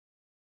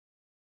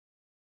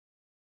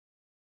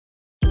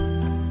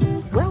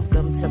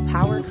to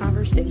Power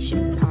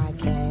Conversations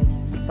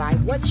podcast by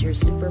What's Your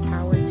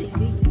Superpower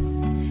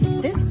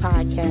TV. This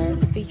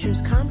podcast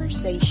features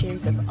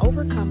conversations of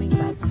overcoming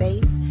by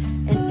faith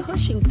and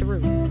pushing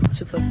through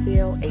to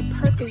fulfill a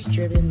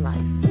purpose-driven life.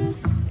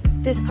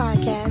 This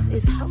podcast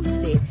is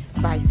hosted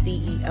by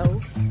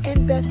CEO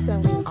and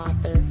best-selling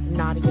author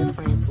Nadia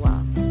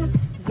Francois.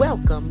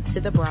 Welcome to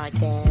the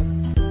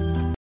broadcast.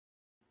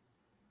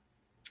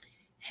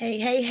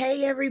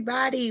 Hey,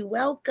 everybody.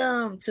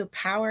 Welcome to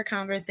Power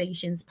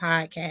Conversations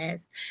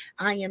podcast.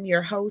 I am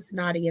your host,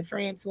 Nadia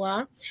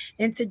Francois,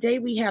 and today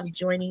we have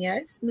joining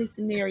us Miss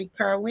Mary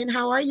Kerwin.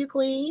 How are you,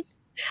 Queen?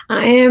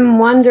 I am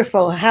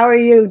wonderful. How are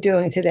you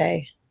doing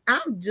today?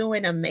 I'm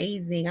doing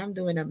amazing.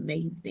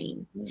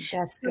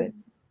 That's good.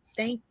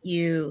 Thank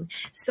you.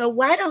 So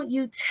why don't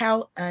you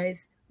tell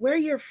us where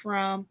you're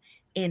from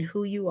and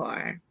who you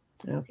are?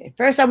 Okay.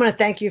 First, I want to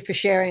thank you for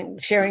sharing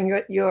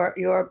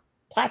your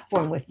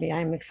platform with me.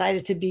 I'm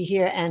excited to be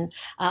here and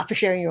for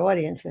sharing your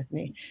audience with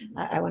me.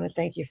 I want to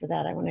thank you for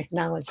that. I want to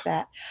acknowledge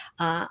that.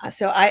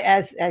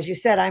 As you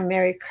said, I'm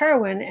Mary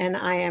Kerwin, and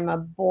I am a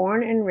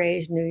born and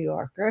raised New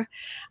Yorker.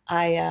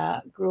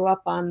 I grew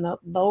up on the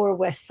lower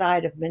west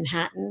side of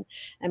Manhattan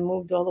and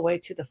moved all the way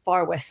to the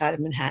far west side of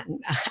Manhattan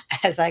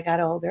as I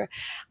got older.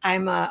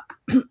 I'm a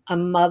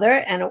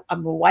mother, and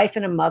I'm a wife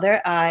and a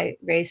mother. I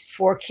raised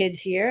 4 kids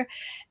here,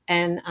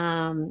 and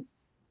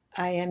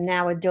I am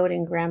now a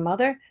doting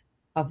grandmother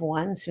of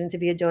 1, soon to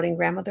be a doting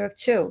grandmother of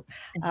 2,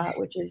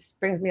 which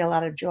brings me a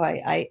lot of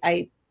joy.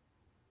 I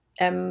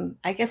am,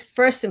 I guess,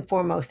 first and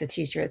foremost a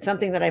teacher. It's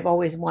something that I've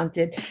always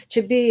wanted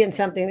to be, and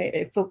something that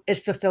it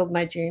fulfilled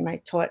my dream. I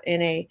taught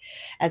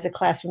as a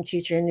classroom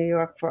teacher in New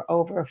York for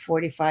over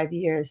 45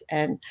 years,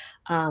 and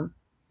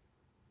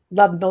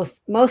loved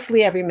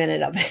mostly every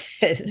minute of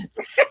it.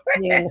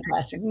 Being in the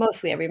classroom,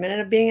 mostly every minute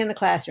of being in the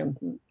classroom.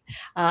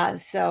 And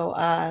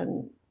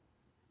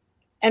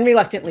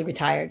reluctantly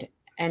retired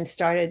and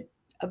started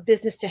a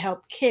business to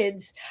help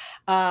kids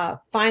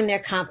find their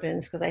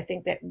confidence, because I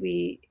think that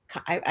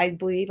I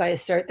believe, I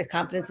assert that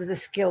confidence is a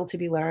skill to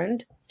be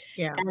learned,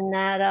 and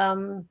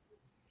that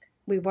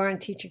we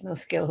weren't teaching those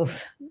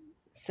skills.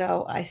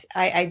 So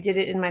I did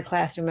it in my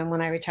classroom, and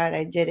when I retired,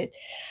 I did it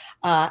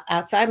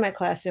outside my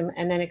classroom,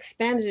 and then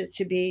expanded it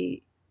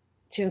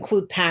to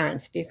include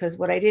parents, because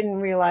what I didn't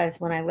realize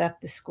when I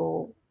left the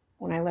school,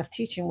 when I left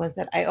teaching, was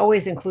that I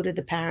always included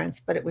the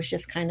parents, but it was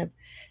just kind of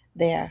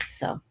there.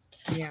 So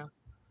yeah.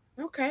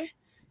 Okay.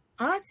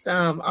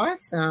 Awesome.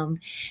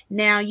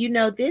 Now,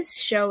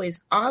 this show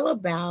is all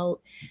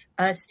about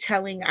us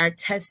telling our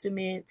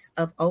testaments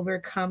of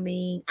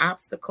overcoming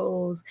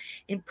obstacles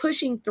and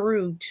pushing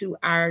through to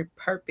our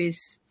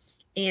purpose.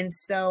 And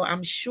so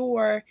I'm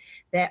sure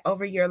that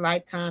over your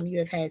lifetime, you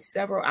have had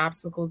several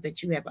obstacles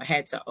that you have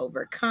had to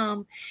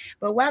overcome.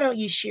 But why don't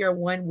you share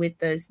one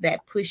with us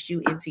that pushed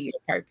you into your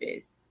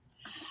purpose?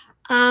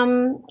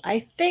 I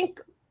think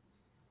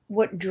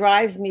what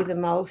drives me the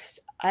most,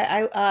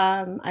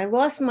 I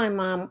lost my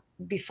mom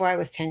before I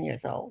was 10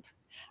 years old.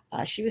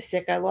 She was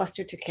sick. I lost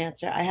her to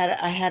cancer. I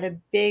had a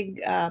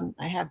big, I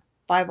had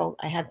 5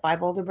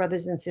 older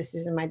brothers and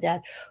sisters, and my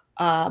dad,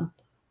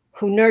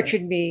 who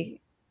nurtured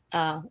me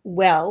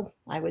well,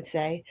 I would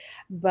say.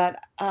 But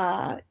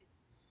I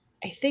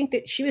think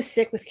that she was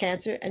sick with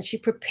cancer, and she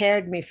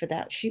prepared me for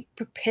that. She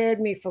prepared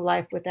me for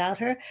life without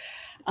her.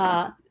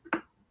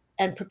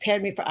 And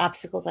prepared me for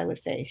obstacles I would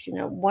face.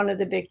 One of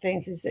the big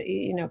things is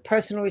that,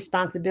 personal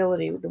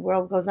responsibility. The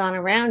world goes on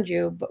around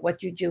you, but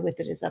what you do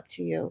with it is up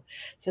to you.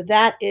 So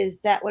that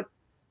is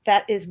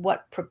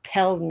what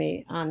propelled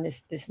me on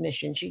this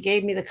mission. She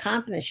gave me the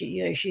confidence.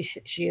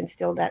 She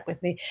instilled that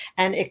with me,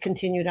 and it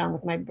continued on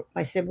with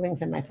my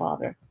siblings and my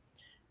father.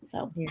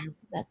 So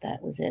that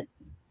was it.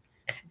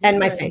 And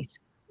my faith.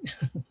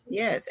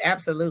 Yes,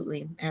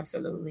 absolutely.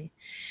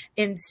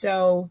 And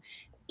so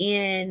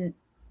in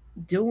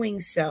doing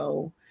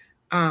so,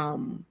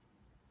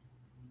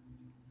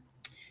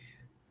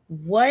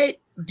 what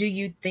do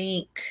you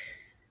think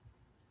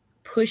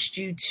pushed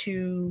you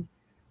to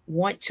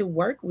want to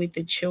work with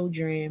the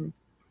children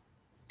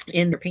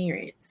and their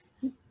parents?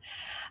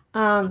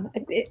 As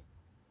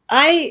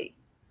I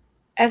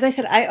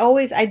said,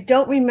 I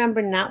don't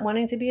remember not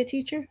wanting to be a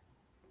teacher,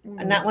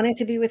 not wanting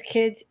to be with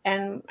kids,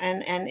 and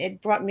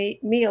it brought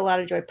me a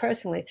lot of joy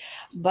personally.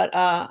 But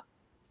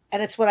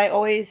and it's what I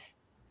always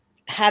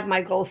had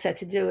my goal set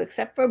to do,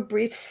 except for a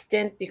brief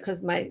stint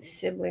because my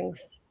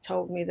siblings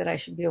told me that I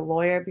should be a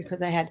lawyer,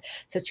 because I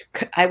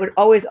would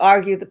always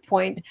argue the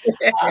point.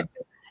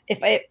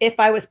 If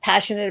I was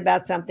passionate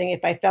about something,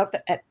 if I felt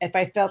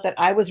that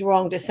I was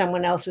wrong or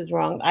someone else was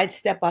wrong, I'd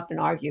step up and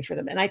argue for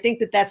them. And I think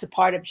that that's a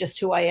part of just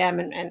who I am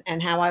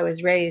and how I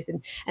was raised.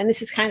 And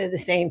this is kind of the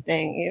same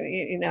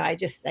thing. I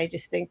just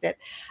think that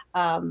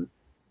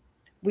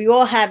we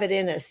all have it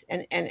in us,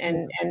 and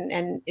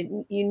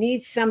you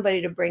need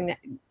somebody to bring that,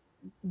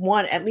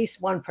 at least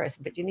one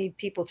person, but you need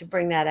people to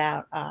bring that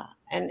out.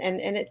 And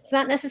it's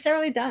not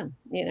necessarily done.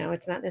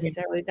 It's not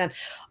necessarily done.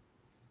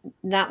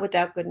 not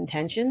without good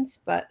intentions,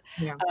 but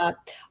Yeah, uh,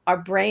 our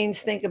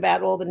brains think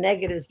about all the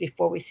negatives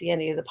before we see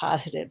any of the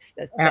positives.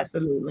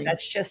 absolutely.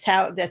 That's just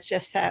how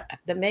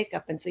the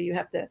makeup, and so you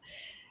have to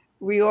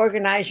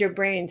reorganize your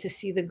brain to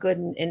see the good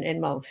in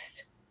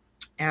most.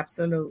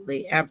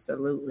 Absolutely.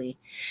 Absolutely.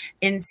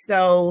 And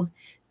so,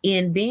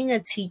 in being a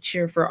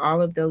teacher for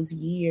all of those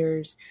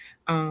years,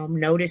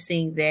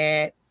 noticing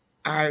that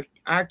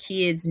our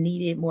kids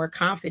needed more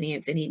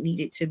confidence and it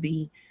needed to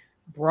be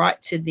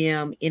brought to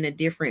them in a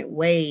different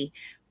way,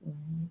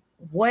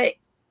 what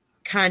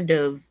kind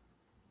of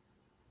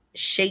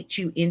shaped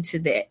you into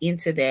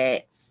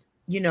that,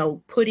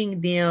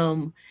 putting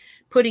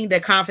the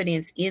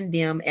confidence in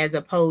them as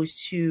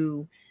opposed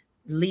to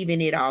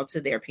leaving it all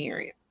to their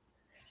parent?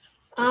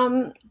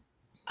 Um,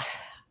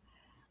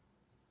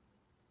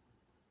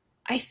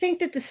 I think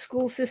that the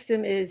school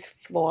system is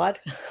flawed.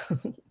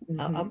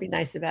 I'll Hmm. be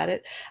nice about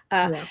it,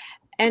 uh, Yeah.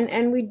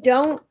 and we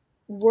don't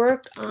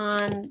work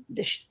on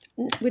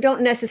we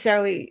don't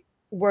necessarily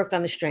work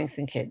on the strengths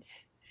in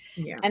kids,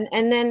 Yeah. and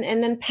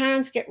then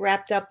parents get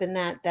wrapped up in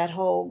that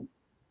whole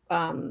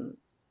um,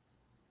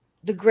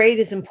 the grade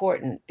is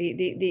important.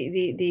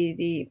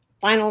 The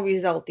final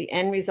result, the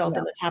end result Yeah.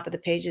 in the top of the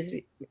page is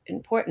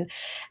important,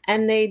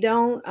 and they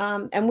don't,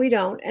 and we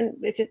don't, and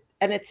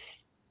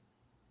it's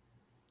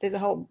there's a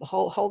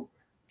whole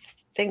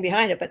thing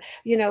behind it, but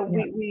Yeah.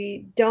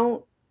 we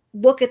don't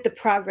look at the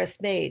progress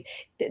made.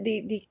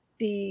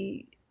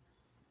 The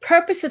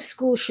purpose of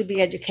school should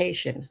be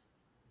education.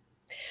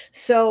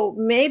 So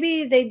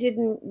maybe they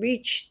didn't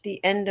reach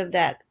the end of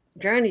that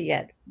journey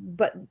yet,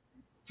 but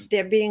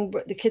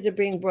the kids are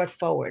being brought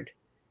forward.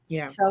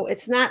 Yeah. So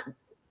it's not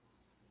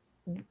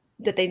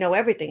that they know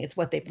everything, it's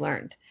what they've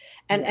learned.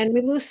 and Yeah. and we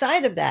lose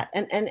sight of that,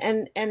 and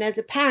as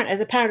a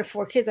parent of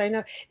 4 kids, I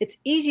know it's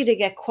easy to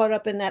get caught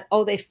up in that.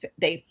 Oh, they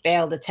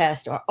failed a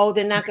test, or oh,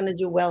 they're not going to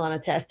do well on a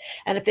test,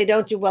 and if they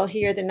don't do well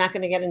here, they're not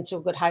going to get into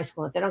a good high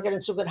school. If they don't get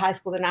into a good high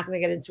school, they're not going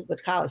to get into a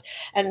good college,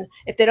 and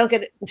if they don't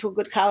get into a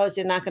good college,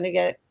 they're not going to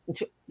get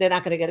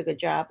a good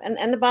job.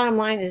 And the bottom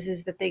line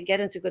is that they get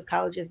into good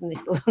colleges and they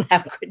still don't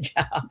have good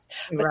jobs.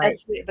 but Right.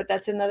 that's but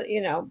that's another,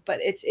 but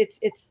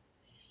it's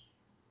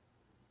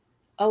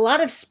a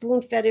lot of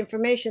spoon-fed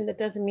information that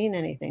doesn't mean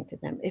anything to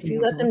them. If you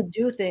let Mhm. them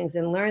do things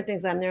and learn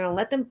things on their own,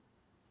 let them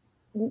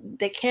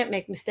they can't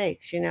make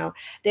mistakes. Their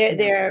Yeah.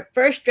 their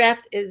first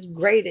draft is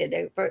graded.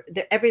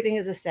 Everything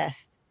is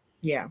assessed.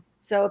 Yeah.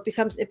 So it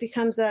becomes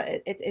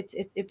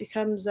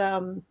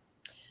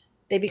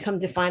they become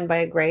defined by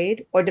a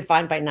grade or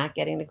defined by not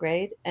getting the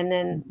grade, and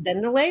then Mhm.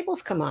 then the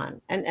labels come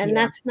on, and Yeah.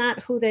 that's not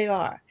who they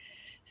are.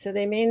 So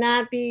they may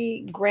not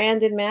be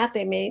grand in math,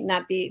 they may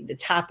not be the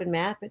top in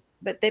math,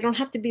 but they don't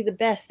have to be the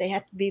best, they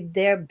have to be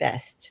their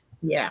best.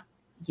 Yeah.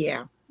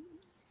 Yeah.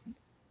 But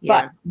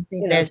Yeah. I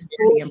think that's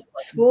very schools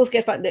important. schools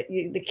get fun.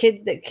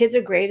 The kids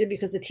are graded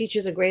because the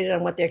teachers are graded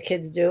on what their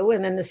kids do,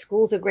 and then the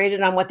schools are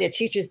graded on what their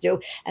teachers do,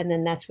 and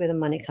then that's where the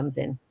money comes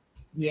in.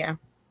 Yeah.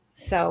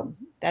 So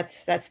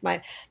that's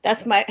my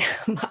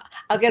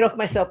I'll get off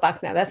my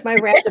soapbox now. That's my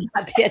rant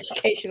about the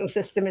educational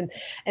system, and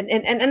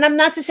I'm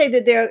not to say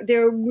that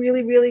they're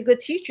really really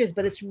good teachers,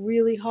 but it's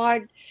really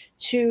hard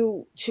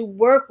to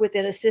work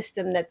within a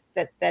system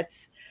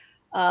that's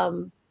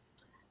um,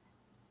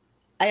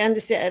 I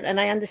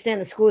understand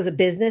the school is a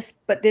business,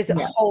 but there's a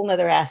Yeah. whole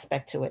nother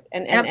aspect to it,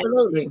 and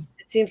Absolutely.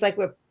 it seems like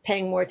we're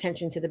paying more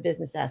attention to the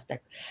business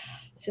aspect.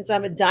 Since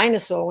I'm a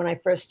dinosaur, when I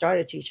first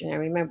started teaching, I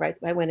remember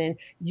I went in.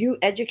 You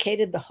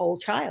educated the whole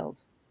child.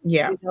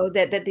 Yeah.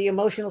 That the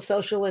emotional,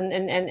 social,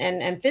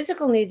 and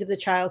physical needs of the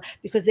child,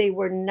 because they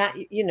were not.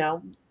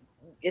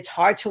 It's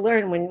hard to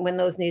learn when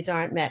those needs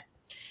aren't met,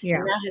 and Yeah.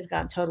 that has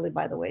gone totally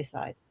by the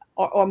wayside.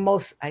 Or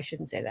most, I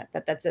shouldn't say that.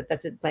 That's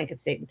a blanket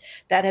statement.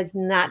 That has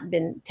not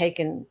been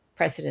taken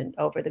precedent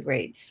over the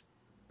grades.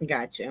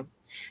 Gotcha.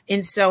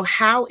 And so,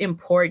 how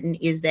important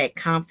is that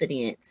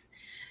confidence?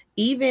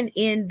 Even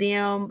in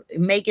them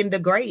making the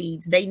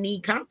grades, they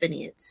need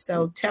confidence.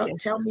 So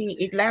tell me,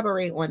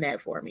 elaborate on that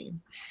for me.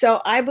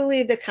 So I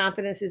believe that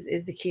confidence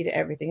is the key to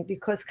everything,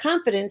 because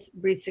confidence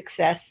breeds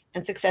success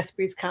and success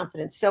breeds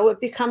confidence. So it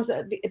becomes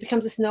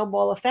a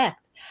snowball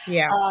effect.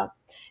 Yeah. Uh,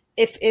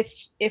 if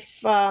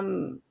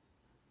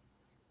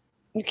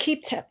you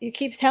keep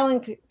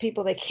telling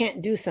people they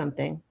can't do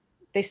something,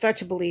 they start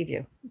to believe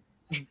you,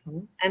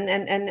 Mhm. and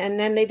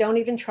then they don't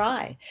even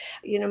try.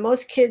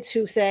 Most kids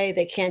who say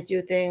they can't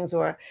do things,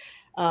 or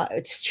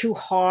it's too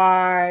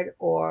hard,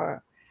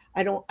 or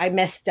I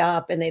messed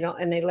up, and they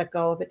let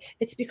go of it.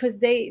 It's because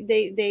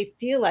they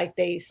feel like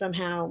they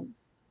somehow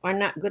are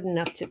not good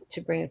enough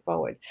to bring it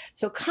forward.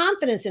 So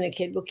confidence in a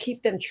kid will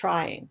keep them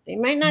trying. They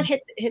might not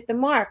hit the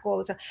mark all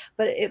the time,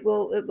 but it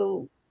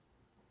will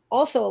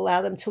also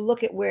allow them to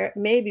look at where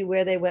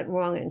they went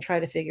wrong and try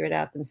to figure it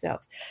out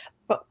themselves.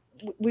 But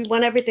we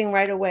want everything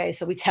right away,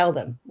 so we tell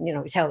them,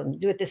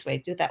 do it this way,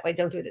 do it that way,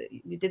 don't do it.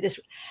 You did this,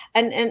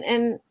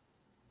 and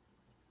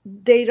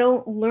they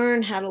don't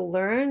learn how to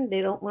learn.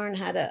 They don't learn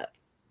how to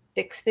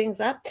fix things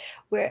up.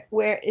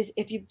 Where is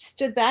if you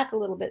stood back a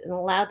little bit and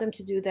allowed them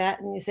to do that,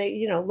 and you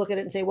say, look at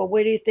it and say, well,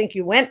 where do you think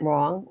you went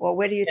wrong, or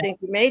where do you Yeah. think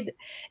you made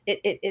it?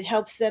 It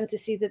helps them to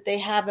see that they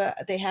have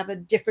a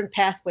different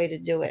pathway to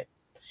do it.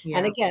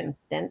 And Yeah. again,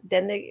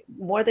 then the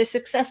more they're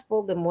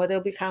successful, the more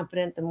they'll be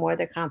confident. The more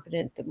they're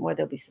confident, the more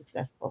they'll be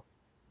successful.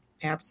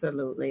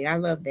 Absolutely. I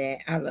love that.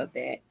 I love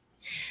that.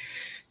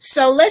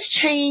 So let's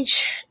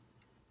change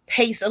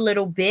pace a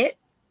little bit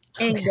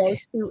and go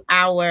Okay. to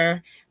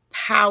our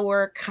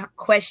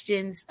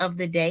questions of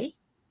the day.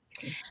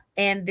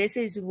 And this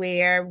is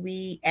where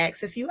we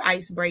ask a few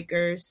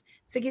icebreakers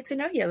to get to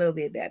know you a little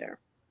bit better.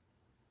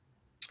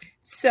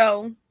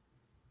 So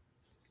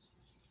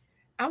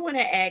I want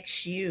to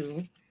ask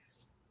you,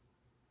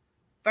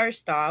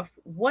 first off,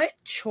 what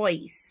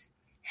choice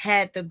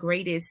had the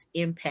greatest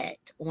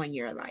impact on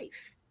your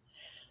life?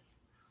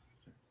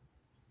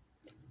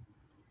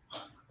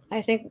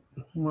 I think,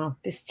 well,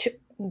 there's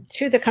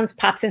two that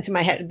pops into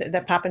my head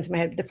that pop into my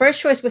head. The first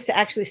choice was to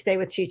actually stay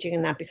with teaching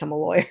and not become a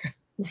lawyer.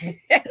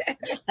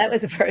 That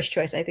was the first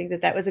choice. I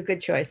think that was a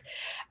good choice.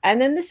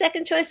 And then the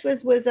second choice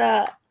was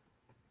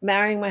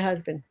marrying my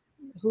husband,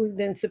 who's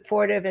been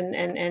supportive, and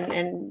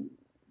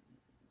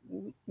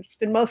it's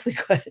been mostly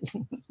good.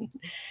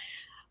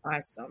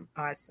 Awesome.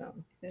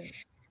 Awesome. Yeah.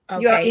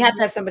 You Okay. have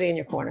to have somebody in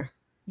your corner,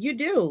 You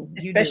do.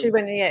 You especially do.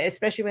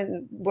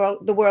 when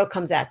the world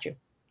comes at you.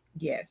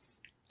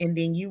 Yes. And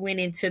then you went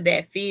into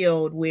that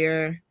field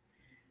where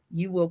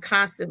you will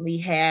constantly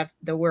have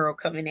the world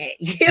coming at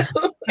you,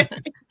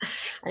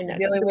 I know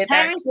dealing the with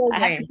our parents.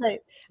 children. I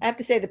have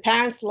to say, the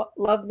parents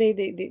love me.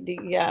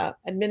 The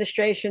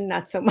administration,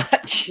 not so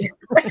much.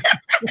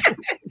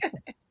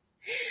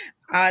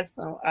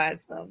 Awesome.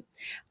 Awesome.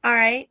 All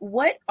right.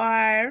 What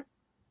are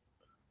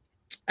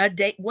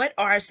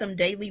some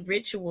daily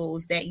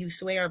rituals that you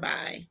swear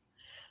by?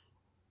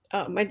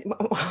 My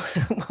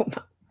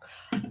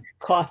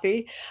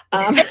coffee.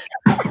 Um, Me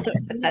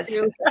that's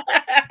too.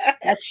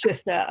 that's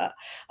just I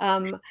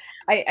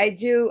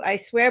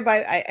swear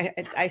by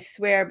I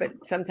swear,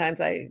 but sometimes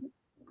I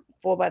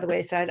fall by the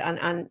wayside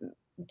on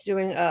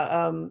doing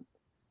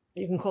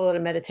you can call it a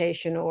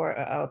meditation or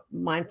a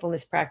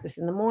mindfulness practice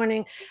in the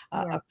morning,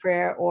 Yeah. a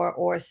prayer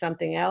or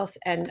something else,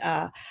 and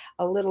a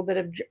little bit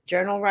of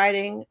journal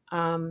writing.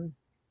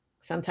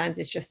 Sometimes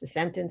it's just a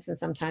sentence, and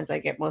sometimes I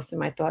get most of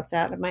my thoughts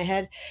out of my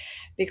head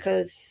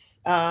because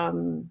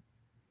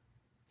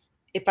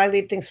if I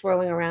leave things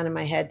swirling around in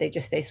my head, they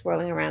just stay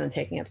swirling around and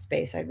taking up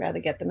space. I'd rather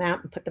get them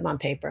out and put them on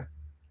paper.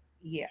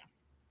 Yeah.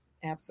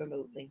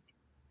 Absolutely.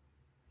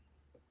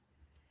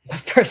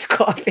 First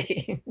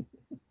coffee.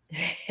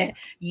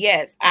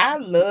 Yes, I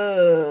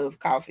love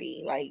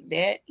coffee. Like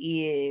that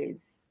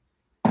is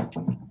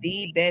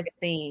the best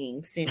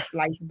thing since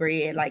sliced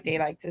bread, like they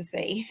like to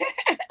say.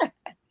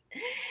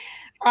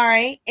 All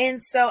right.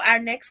 And so our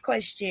next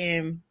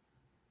question,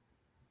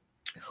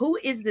 who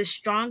is the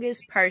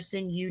strongest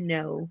person you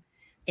know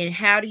and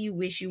how do you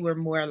wish you were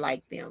more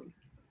like them?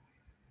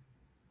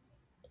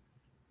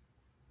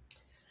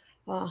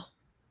 uh,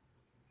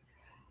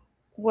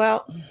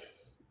 well,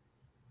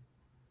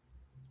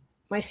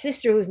 my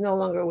sister, who's no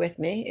longer with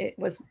me, it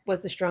was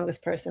the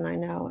strongest person I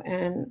know,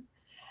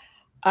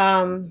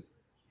 um,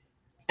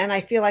 and I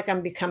feel like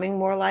I'm becoming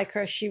more like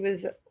her. She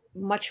was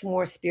much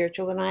more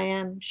spiritual than I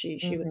am. She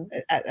was,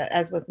 Mhm.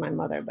 as was my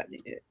mother, but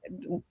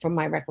from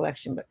my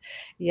recollection. But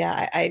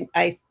yeah, I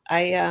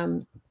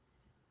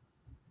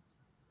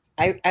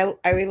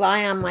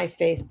rely on my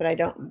faith, but I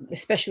don't,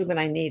 especially when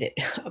I need it.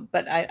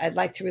 But I'd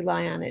like to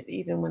rely on it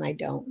even when I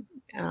don't,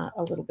 a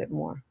little bit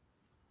more.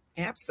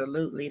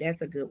 Absolutely.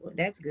 That's a good one.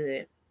 That's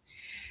good.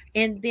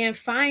 And then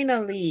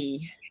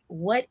finally,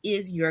 what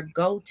is your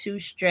go-to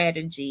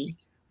strategy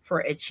for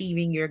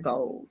achieving your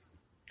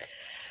goals?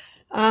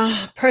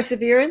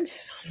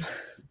 Perseverance.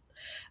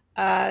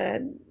 Uh,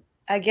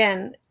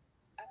 Again,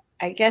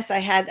 I guess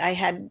I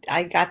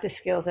got the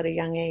skills at a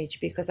young age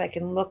because I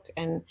can look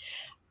and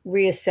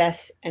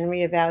reassess and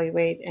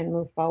reevaluate and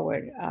move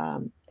forward.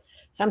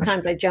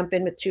 Sometimes I jump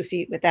in with 2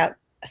 feet without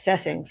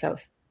assessing,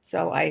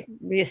 so I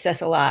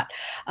reassess a lot.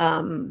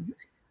 Um,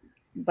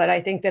 but I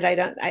think that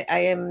I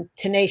am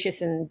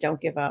tenacious and don't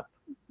give up.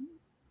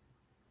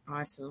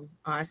 Awesome.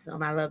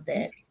 Awesome. I love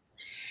that.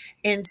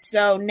 And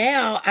so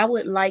now I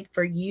would like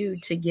for you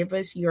to give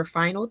us your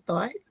final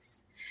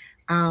thoughts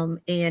and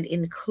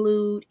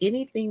include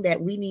anything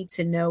that we need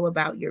to know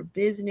about your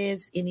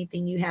business,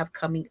 anything you have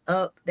coming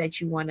up that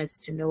you want us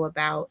to know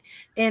about,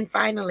 and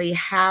finally,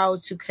 how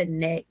to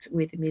connect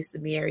with Miss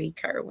Mary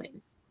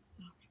Kerwin.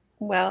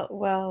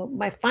 Well,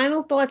 my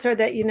final thoughts are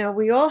that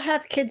we all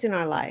have kids in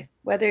our life,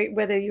 whether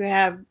you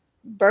have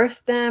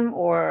birthed them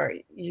or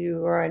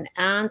you are an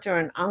aunt or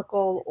an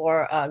uncle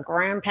or a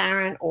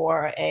grandparent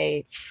or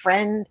a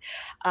friend,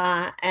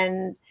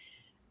 and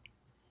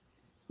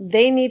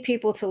they need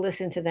people to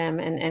listen to them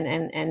and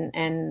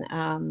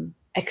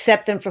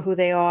accept them for who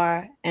they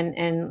are,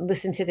 and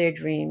listen to their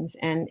dreams.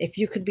 And if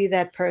you could be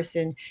that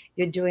person,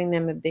 you're doing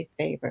them a big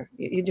favor.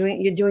 You're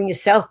doing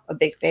yourself a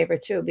big favor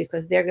too,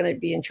 because they're going to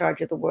be in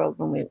charge of the world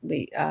when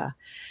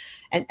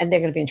and they're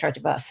going to be in charge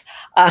of us.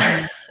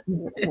 Uh,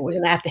 Mm. we're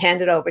going to have to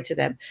hand it over to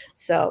them.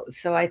 So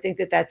I think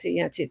that that's,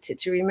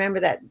 to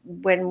remember that,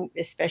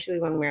 especially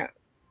when we're,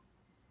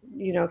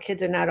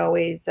 kids are not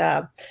always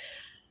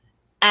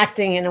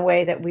acting in a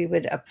way that we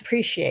would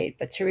appreciate,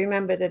 but to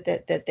remember that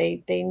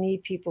they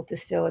need people to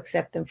still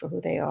accept them for who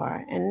they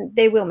are, and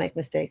they will make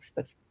mistakes,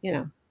 but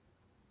they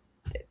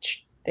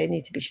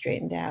need to be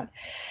straightened out.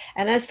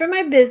 And as for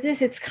my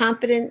business, it's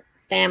Confident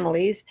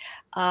Families,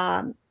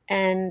 and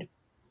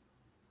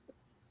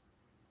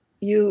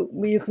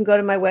you can go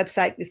to my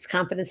website. It's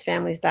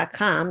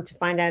confidencefamilies.com to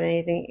find out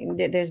anything.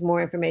 There's more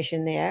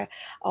information there,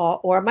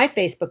 or my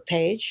Facebook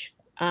page,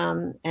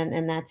 and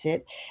that's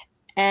it.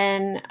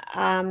 And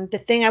the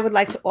thing I would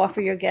like to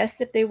offer your guests,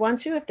 if they want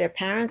to, if they're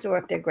parents or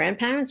if they're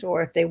grandparents,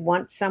 or if they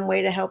want some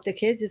way to help their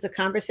kids, is a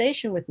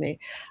conversation with me.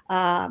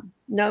 No,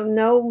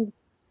 no,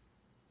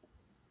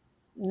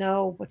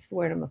 no. What's the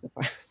word I'm looking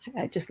for?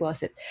 I just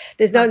lost it.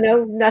 There's Okay.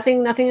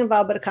 nothing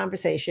involved but a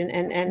conversation,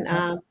 and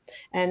Okay.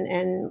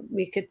 and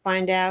we could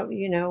find out,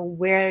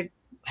 where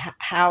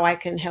how I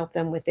can help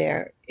them with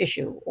their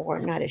issue or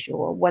not issue,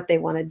 or what they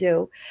want to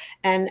do.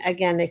 And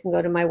again, they can go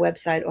to my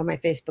website or my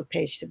Facebook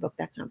page to book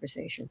that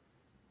conversation.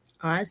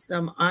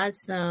 Awesome.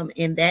 Awesome.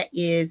 And that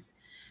is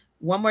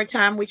one more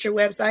time with your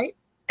website.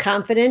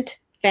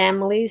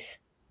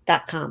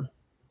 Confidentfamilies.com.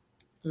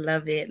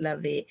 Love it.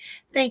 Love it.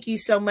 Thank you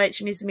so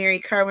much, Miss Mary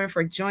Kerwin,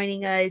 for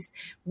joining us.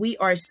 We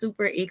are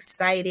super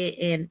excited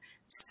and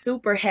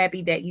super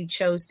happy that you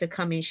chose to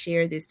come and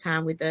share this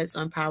time with us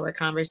on Power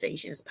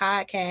Conversations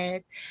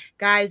podcast.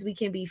 Guys, we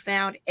can be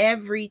found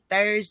every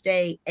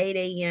Thursday, 8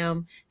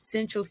 a.m.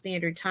 Central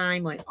Standard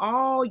Time on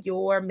all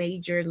your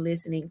major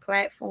listening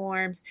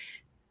platforms.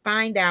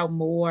 Find out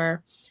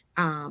more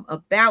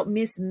about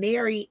Miss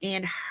Mary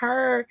and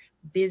her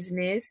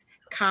business,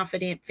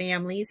 Confident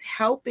Families,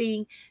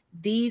 helping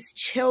these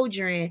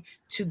children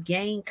to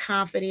gain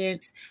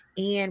confidence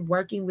and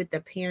working with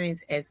the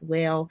parents as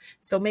well.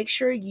 So make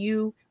sure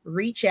you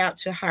reach out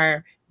to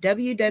her,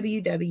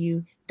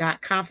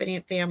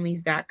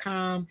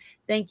 www.confidentfamilies.com.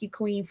 Thank you,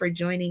 Queen, for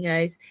joining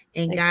us.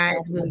 And Thank you for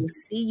guys, we having me. will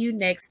see you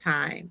next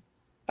time.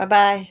 Bye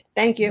bye.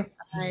 Thank you.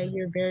 Bye.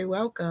 You're very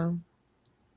welcome.